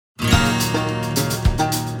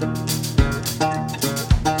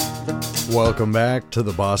Welcome back to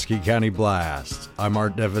the Bosque County Blast. I'm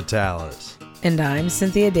Art DeVitalis. And I'm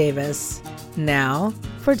Cynthia Davis. Now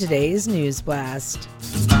for today's News Blast.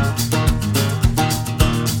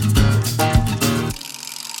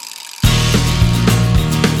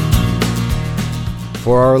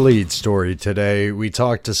 For our lead story today, we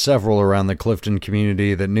talked to several around the Clifton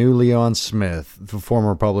community that knew Leon Smith, the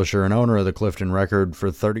former publisher and owner of the Clifton Record for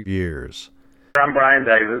 30 years. I'm Brian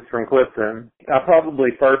Davis from Clifton. I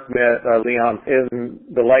probably first met Leon in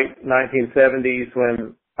the late 1970s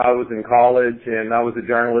when I was in college and I was a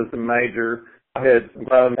journalism major. I had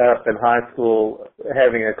grown up in high school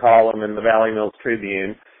having a column in the Valley Mills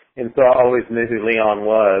Tribune, and so I always knew who Leon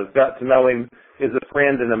was. Got to know him as a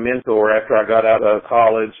friend and a mentor after I got out of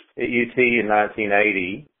college at UT in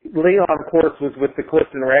 1980. Leon, of course, was with the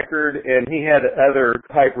Clifton Record, and he had other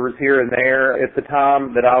papers here and there. At the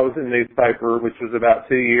time that I was in newspaper, which was about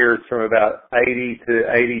 2 years, from about 80 to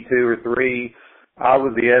 82 or 3, I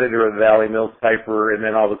was the editor of the Valley Mills paper, and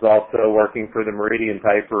then I was also working for the Meridian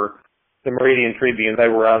paper, the Meridian Tribune. They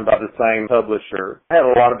were owned by the same publisher. I had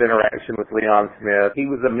a lot of interaction with Leon Smith. He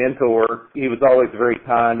was a mentor. He was always very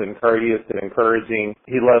kind and courteous and encouraging.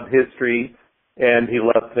 He loved history, and he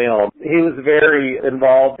loved film. He was very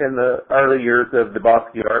involved in the early years of the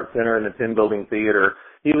Bosque Art Center and the 10-building theater.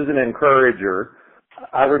 He was an encourager.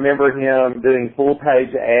 I remember him doing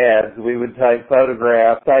full-page ads. We would take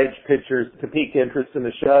photographs, stage pictures to pique interest in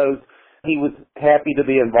the shows. He was happy to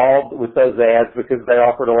be involved with those ads because they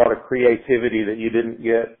offered a lot of creativity that you didn't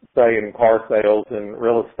get, say, in car sales and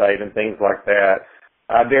real estate and things like that.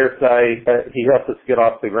 I dare say he helped us get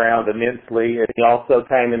off the ground immensely, and he also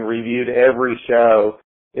came and reviewed every show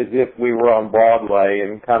as if we were on Broadway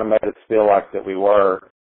and kind of made us feel like that we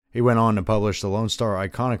were. He went on to publish the Lone Star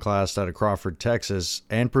Iconoclast out of Crawford, Texas,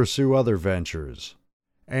 and pursue other ventures.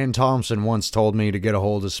 Ann Thompson once told me to get a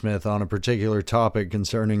hold of Smith on a particular topic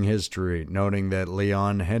concerning history, noting that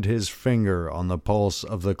Leon had his finger on the pulse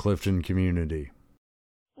of the Clifton community.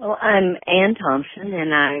 Well, I'm Ann Thompson,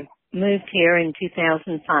 and I moved here in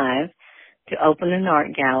 2005 to open an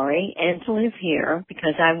art gallery and to live here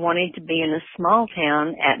because I wanted to be in a small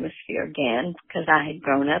town atmosphere again because I had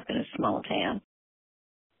grown up in a small town.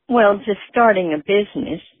 Well, just starting a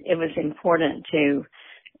business, it was important to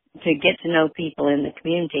get to know people in the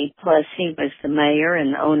community. Plus, he was the mayor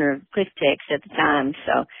and the owner of Cliftex at the time,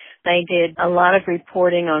 so they did a lot of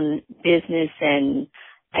reporting on business and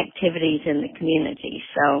activities in the community.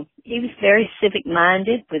 So he was very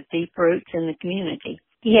civic-minded with deep roots in the community.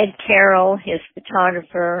 He had Carol, his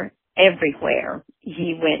photographer, everywhere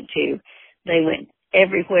they went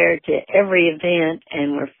everywhere to every event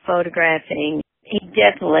and were photographing. He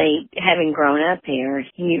definitely, having grown up here,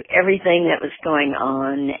 he knew everything that was going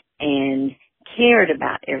on and cared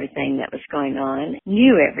about everything that was going on,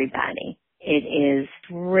 knew everybody. It is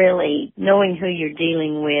really knowing who you're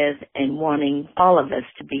dealing with and wanting all of us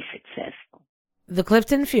to be successful. The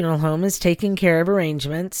Clifton Funeral Home is taking care of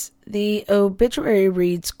arrangements. The obituary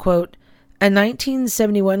reads, quote, a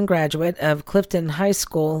 1971 graduate of Clifton High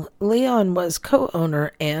School, Leon was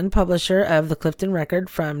co-owner and publisher of the Clifton Record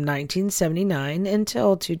from 1979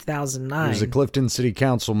 until 2009. He was a Clifton City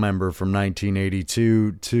Council member from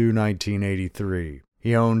 1982 to 1983.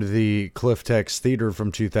 He owned the Cliftex Theater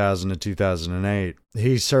from 2000 to 2008.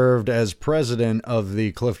 He served as president of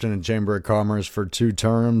the Clifton Chamber of Commerce for 2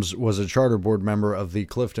 terms, was a charter board member of the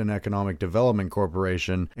Clifton Economic Development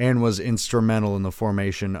Corporation, and was instrumental in the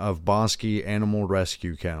formation of Bosque Animal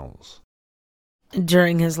Rescue Kennels.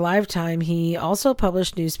 During his lifetime, he also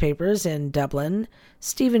published newspapers in Dublin,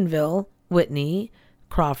 Stephenville, Whitney,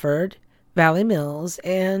 Crawford, Valley Mills,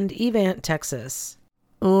 and Evant, Texas.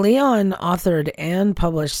 Leon authored and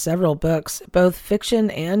published several books, both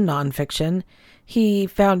fiction and nonfiction. He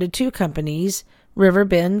founded 2 companies,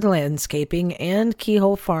 Riverbend Landscaping and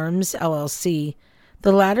Keyhole Farms, LLC.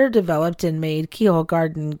 The latter developed and made keyhole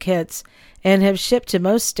garden kits and have shipped to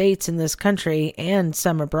most states in this country and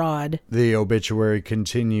some abroad. The obituary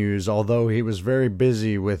continues. Although he was very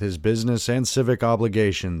busy with his business and civic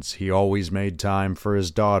obligations, he always made time for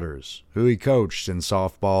his daughters, who he coached in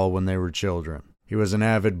softball when they were children. He was an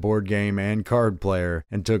avid board game and card player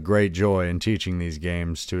and took great joy in teaching these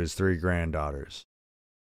games to his 3 granddaughters.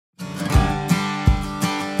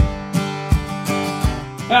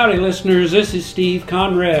 Howdy, listeners. This is Steve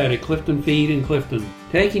Conrad at Clifton Feed in Clifton.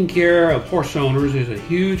 Taking care of horse owners is a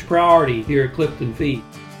huge priority here at Clifton Feed.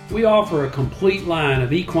 We offer a complete line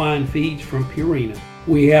of equine feeds from Purina.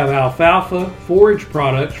 We have alfalfa forage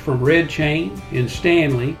products from Red Chain and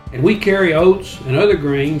Stanley, and we carry oats and other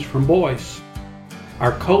grains from Boyce.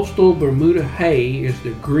 Our coastal Bermuda hay is the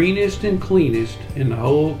greenest and cleanest in the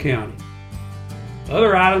whole county.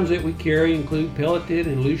 Other items that we carry include pelleted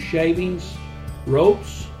and loose shavings,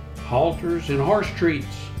 ropes, halters, and horse treats.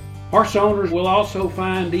 Horse owners will also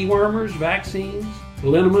find dewormers, vaccines,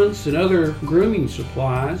 liniments, and other grooming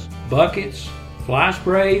supplies, buckets, fly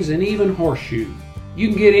sprays, and even horseshoes. You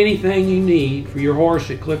can get anything you need for your horse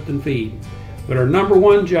at Clifton Feed, but our number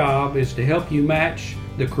one job is to help you match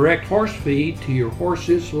the correct horse feed to your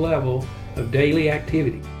horse's level of daily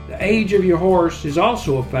activity. The age of your horse is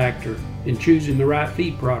also a factor in choosing the right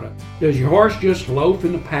feed product. Does your horse just loaf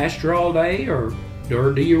in the pasture all day, or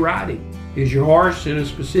do you ride him? Is your horse in a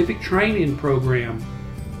specific training program,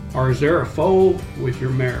 or is there a foal with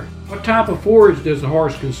your mare? What type of forage does the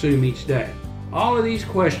horse consume each day? All of these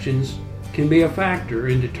questions can be a factor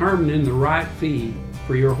in determining the right feed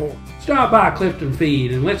for your horse. Stop by Clifton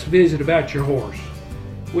Feed and let's visit about your horse.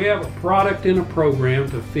 We have a product and a program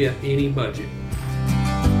to fit any budget.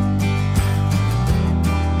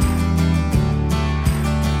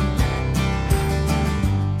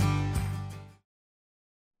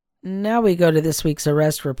 Now we go to this week's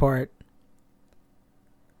arrest report.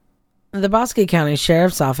 The Bosque County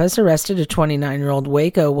Sheriff's Office arrested a 29-year-old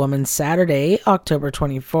Waco woman Saturday, October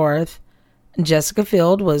 24th. Jessica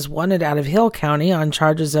Field was wanted out of Hill County on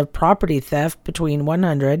charges of property theft between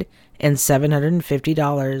 $100 and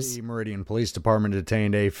 $750. The Meridian Police Department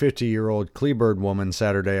detained a 50-year-old Cleburne woman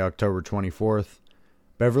Saturday, October 24th.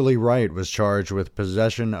 Beverly Wright was charged with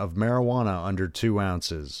possession of marijuana under 2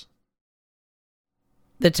 ounces.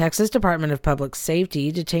 The Texas Department of Public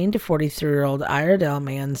Safety detained a 43-year-old Iredell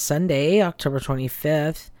man Sunday, October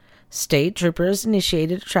 25th. State troopers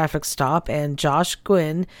initiated a traffic stop, and Josh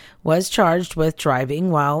Gwynn was charged with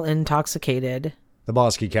driving while intoxicated. The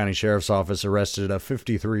Bosque County Sheriff's Office arrested a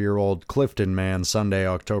 53-year-old Clifton man Sunday,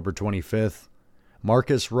 October 25th.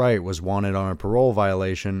 Marcus Wright was wanted on a parole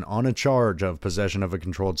violation on a charge of possession of a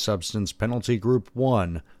controlled substance, penalty group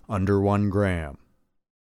 1, under 1 gram.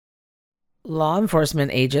 Law enforcement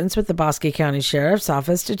agents with the Bosque County Sheriff's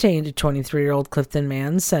Office detained a 23-year-old Clifton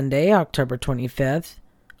man Sunday, October 25th.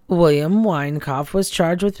 William Weinkauf was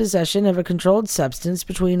charged with possession of a controlled substance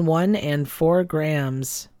between 1 and 4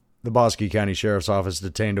 grams. The Bosque County Sheriff's Office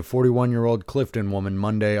detained a 41-year-old Clifton woman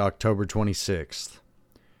Monday, October 26th.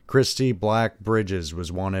 Christy Black Bridges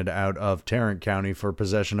was wanted out of Tarrant County for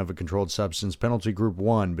possession of a controlled substance, penalty group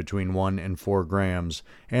 1, between 1 and 4 grams,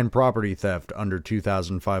 and property theft under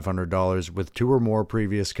 $2,500 with 2 or more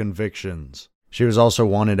previous convictions. She was also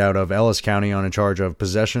wanted out of Ellis County on a charge of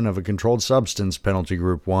possession of a controlled substance, penalty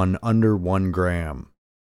group 1, under 1 gram.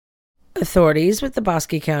 Authorities with the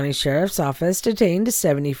Bosque County Sheriff's Office detained a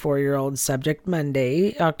 74-year-old subject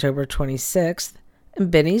Monday, October 26th.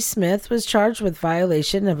 Benny Smith was charged with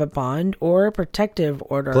violation of a bond or a protective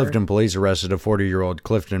order. Clifton police arrested a 40-year-old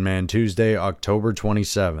Clifton man Tuesday, October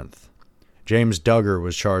 27th. James Duggar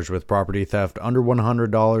was charged with property theft under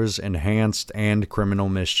 $100, enhanced, and criminal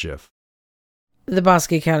mischief. The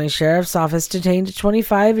Bosque County Sheriff's Office detained a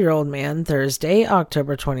 25-year-old man Thursday,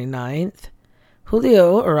 October 29th.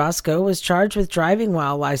 Julio Orozco was charged with driving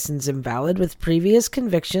while license invalid with previous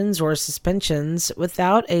convictions or suspensions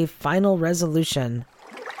without a final resolution.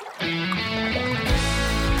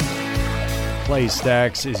 Clay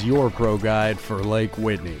Stacks is your pro guide for Lake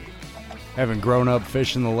Whitney. Having grown up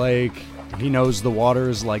fishing the lake, he knows the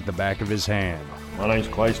waters like the back of his hand. My name's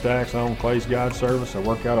Clay Stacks. I own Clay's Guide Service. I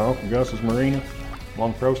work out of Uncle Gus's Marina. I'm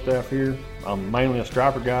on the pro staff here. I'm mainly a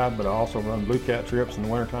striper guide, but I also run blue cat trips in the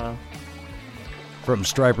wintertime. From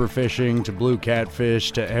striper fishing to blue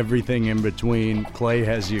catfish to everything in between, Clay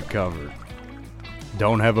has you covered.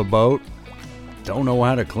 Don't have a boat? Don't know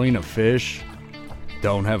how to clean a fish?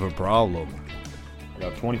 Don't have a problem. I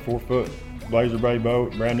got a 24-foot Blazer Bay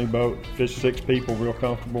boat, brand new boat, fish 6 people, real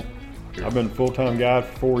comfortable. I've been a full-time guide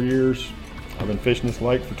for 4 years. I've been fishing this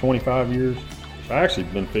lake for 25 years. I've actually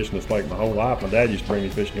been fishing this lake my whole life. My dad used to bring me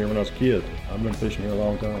fishing here when I was a kid. I've been fishing here a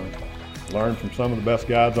long time. Learned from some of the best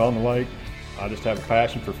guides on the lake. I just have a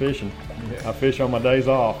passion for fishing. I fish on my days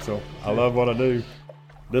off, so I love what I do.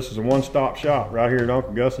 This is a one-stop shop right here at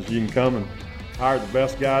Uncle Gus's. You can come and hire the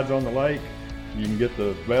best guides on the lake. You can get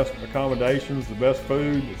the best accommodations, the best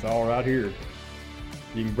food. It's all right here.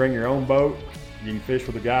 You can bring your own boat. You can fish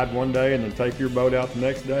with a guide one day and then take your boat out the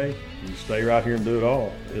next day. You can stay right here and do it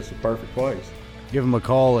all. It's the perfect place. Give them a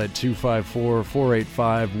call at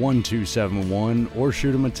 254-485-1271 or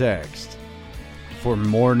shoot them a text. For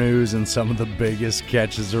more news and some of the biggest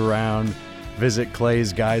catches around, visit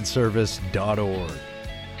claysguideservice.org.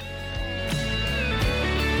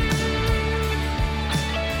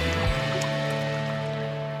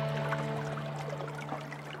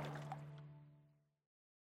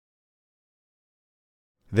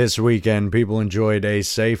 This weekend, people enjoyed a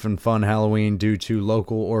safe and fun Halloween due to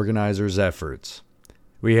local organizers' efforts.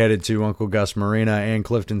 We headed to Uncle Gus Marina and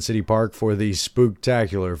Clifton City Park for the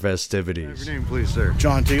spooktacular festivities. Your name, please, sir.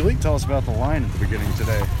 John Teely. Tell us about the line at the beginning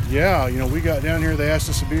today. Yeah, we got down here. They asked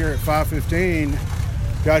us to be here at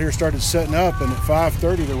 5:15. Got here, started setting up, and at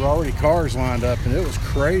 5:30 there were already cars lined up, and it was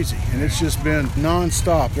crazy. And it's just been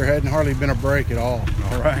nonstop. There hadn't hardly been a break at all.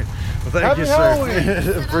 All right. Well, thank you,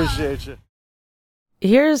 sir. Appreciate you.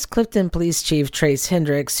 Here's Clifton Police Chief Trace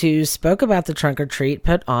Hendricks, who spoke about the trunk or treat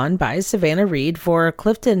put on by Savannah Reed for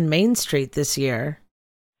Clifton Main Street this year.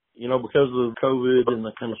 Because of COVID and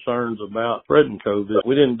the concerns about spreading COVID,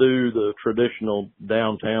 we didn't do the traditional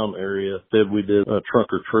downtown area. Instead, we did a trunk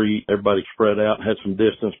or treat. Everybody spread out, had some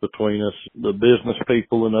distance between us. The business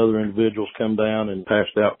people and other individuals come down and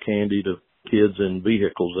passed out candy to kids in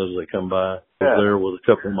vehicles as they come by. I was there with a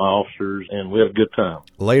couple of my officers, and we had a good time.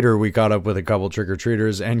 Later, we caught up with a couple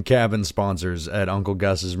trick-or-treaters and cabin sponsors at Uncle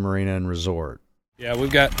Gus's Marina and Resort. Yeah,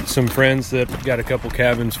 we've got some friends that got a couple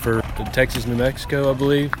cabins for Texas, New Mexico, I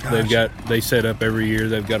believe. Gotcha. They set up every year.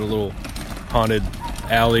 They've got a little haunted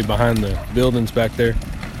alley behind the buildings back there.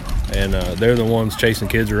 And they're the ones chasing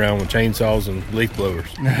kids around with chainsaws and leaf blowers.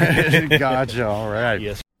 Gotcha. All right.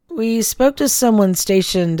 Yes. We spoke to someone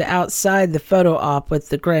stationed outside the photo op with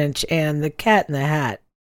the Grinch and the Cat in the Hat.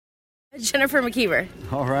 Jennifer McKeever.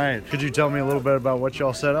 All right. Could you tell me a little bit about what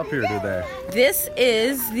y'all set up here today? This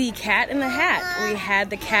is the Cat in the Hat. We had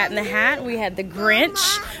the Cat in the Hat. We had the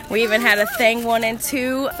Grinch. We even had a Thing 1 and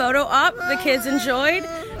 2 photo op the kids enjoyed.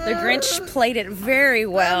 The Grinch played it very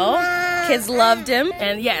well. Kids loved him.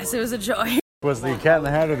 And yes, it was a joy. Was the Cat in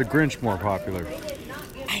the Hat or the Grinch more popular?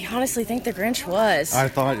 I honestly think the Grinch was.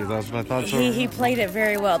 That's what I thought. So. He played it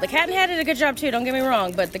very well. The Cat in the Hat did a good job too, don't get me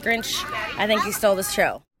wrong. But the Grinch, I think he stole the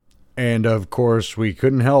show. And, of course, we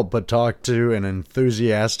couldn't help but talk to an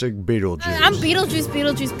enthusiastic Beetlejuice. I'm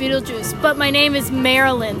Beetlejuice, but my name is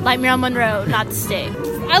Marilyn, like Marilyn Monroe, not the state.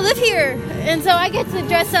 I live here, and so I get to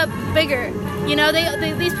dress up bigger.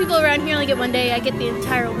 These people around here only get one day. I get the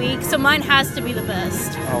entire week, so mine has to be the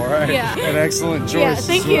best. All right. Yeah. An excellent choice. Yeah,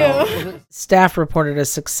 thank you. Staff reported a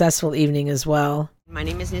successful evening as well. My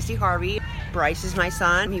name is Nisty Harvey. Bryce is my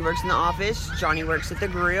son. He works in the office. Johnny works at the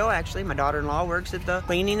grill. Actually, my daughter-in-law works at the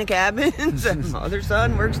cleaning the cabins. My other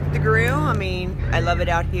son works at the grill. I love it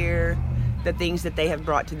out here. The things that they have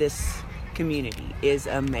brought to this community is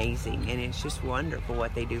amazing, and it's just wonderful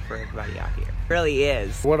what they do for everybody out here. It really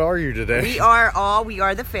is. What are you today? We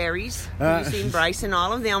are the fairies. You've seen Bryce and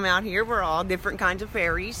all of them out here. We're all different kinds of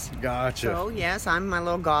fairies. Gotcha. So yes, I'm my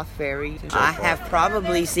little goth fairy. I have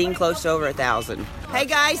probably seen close to over 1,000. Hey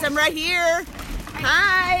guys, I'm right here.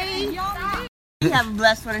 Hi. You have a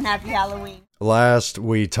blessed one and happy Halloween. Last,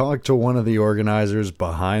 we talked to one of the organizers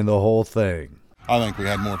behind the whole thing. I think we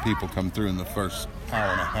had more people come through in the first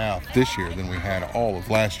hour and a half this year than we had all of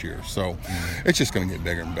last year. So it's just going to get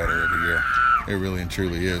bigger and better every year. It really and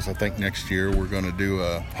truly is. I think next year we're going to do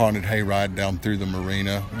a haunted hayride down through the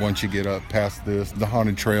marina. Once you get up past this, the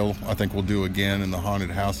haunted trail, I think we'll do again, and the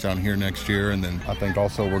haunted house down here next year. And then I think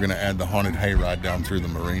also we're going to add the haunted hayride down through the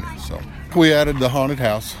marina. So we added the haunted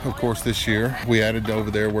house, of course, this year. We added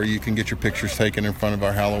over there where you can get your pictures taken in front of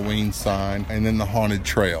our Halloween sign, and then the haunted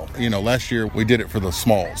trail. Last year we did it for the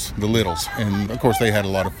smalls, the littles, and of course they had a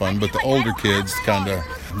lot of fun, but the older kids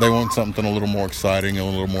they want something a little more exciting, a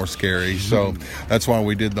little more scary. So that's why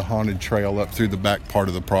we did the haunted trail up through the back part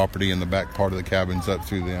of the property and the back part of the cabins up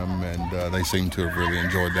through them, and they seem to have really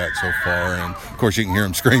enjoyed that so far. And of course you can hear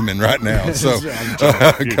them screaming right now. So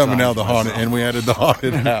coming out of the haunted, and we added the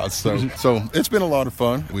haunted house. So it's been a lot of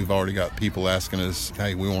fun. We've already got people asking us,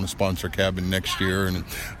 hey, we want to sponsor a cabin next year, and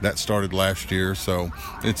that started last year. So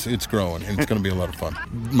it's growing, and it's going to be a lot of fun.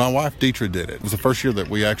 My wife Deetra did it. It was the first year that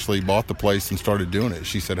we actually bought the place and started doing it.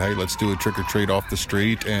 She said, hey, let's do a trick-or-treat off the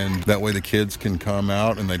street, and that way the kids can come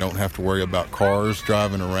out and they don't have to worry about cars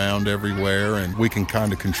driving around everywhere, and we can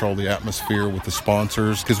kind of control the atmosphere with the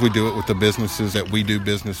sponsors because we do it with the businesses that we do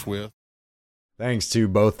business with. Thanks to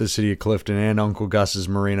both the City of Clifton and Uncle Gus's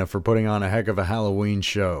Marina for putting on a heck of a Halloween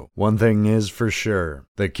show. One thing is for sure,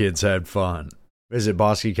 the kids had fun. Visit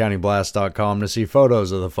BosqueCountyBlast.com to see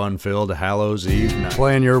photos of the fun-filled Hallows Eve night.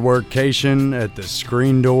 Plan your workcation at the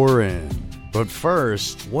Screen Door Inn. But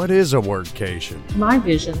first, what is a workcation? My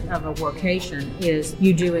vision of a workation is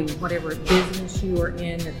you doing whatever business you are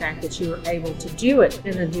in, the fact that you are able to do it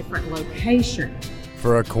in a different location.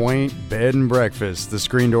 For a quaint bed and breakfast, the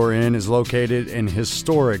Screen Door Inn is located in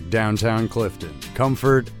historic downtown Clifton.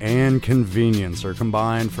 Comfort and convenience are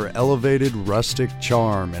combined for elevated rustic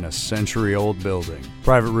charm in a century-old building.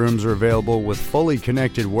 Private rooms are available with fully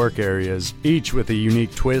connected work areas, each with a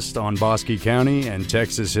unique twist on Bosque County and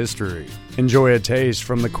Texas history. Enjoy a taste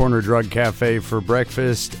from the Corner Drug Cafe for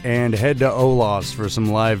breakfast and head to Olaf's for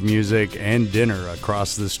some live music and dinner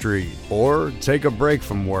across the street. Or take a break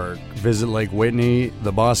from work. Visit Lake Whitney,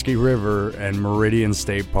 the Bosque River, and Meridian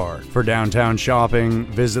State Park. For downtown shopping,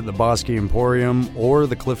 visit the Bosque Emporium or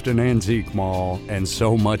the Clifton Antique Mall, and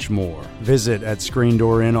so much more. Visit at Screen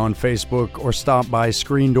Door Inn on Facebook or stop by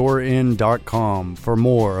ScreenDoorIn.com for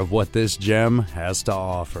more of what this gem has to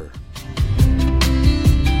offer.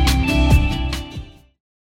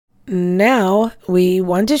 Now, we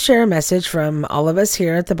want to share a message from all of us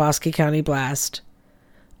here at the Bosque County Blast.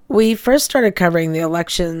 We first started covering the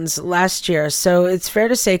elections last year, so it's fair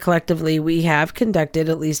to say collectively we have conducted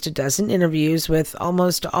at least a dozen interviews with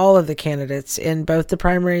almost all of the candidates in both the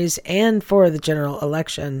primaries and for the general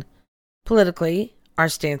election. Politically, our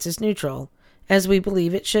stance is neutral, as we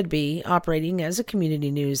believe it should be, operating as a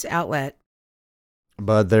community news outlet.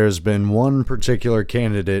 But there's been one particular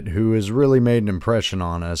candidate who has really made an impression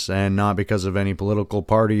on us, and not because of any political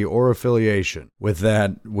party or affiliation. With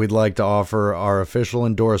that, we'd like to offer our official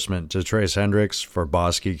endorsement to Trace Hendricks for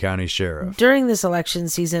Bosque County Sheriff. During this election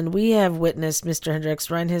season, we have witnessed Mr. Hendricks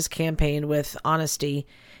run his campaign with honesty.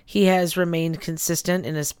 He has remained consistent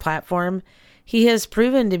in his platform. He has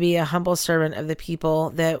proven to be a humble servant of the people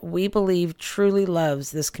that we believe truly loves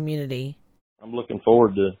this community. I'm looking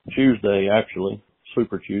forward to Tuesday, actually.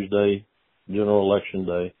 Super Tuesday, general election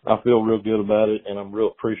day. I feel real good about it, and I'm real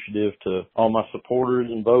appreciative to all my supporters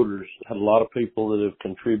and voters. Had a lot of people that have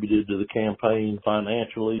contributed to the campaign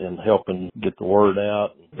financially and helping get the word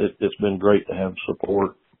out. It's been great to have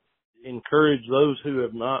support. Encourage those who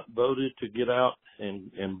have not voted to get out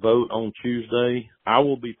and vote on Tuesday. I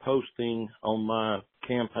will be posting on my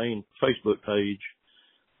campaign Facebook page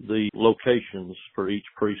the locations for each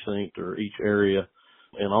precinct or each area.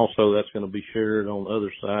 And also that's going to be shared on the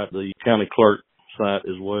other side, the county clerk site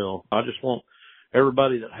as well. I just want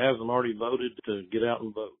everybody that hasn't already voted to get out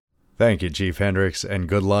and vote. Thank you, Chief Hendricks, and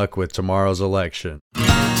good luck with tomorrow's election.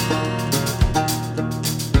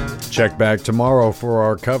 Check back tomorrow for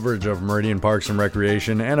our coverage of Meridian Parks and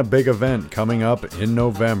Recreation and a big event coming up in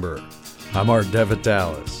November. I'm Art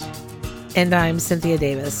DeVitalis. And I'm Cynthia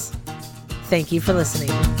Davis. Thank you for listening.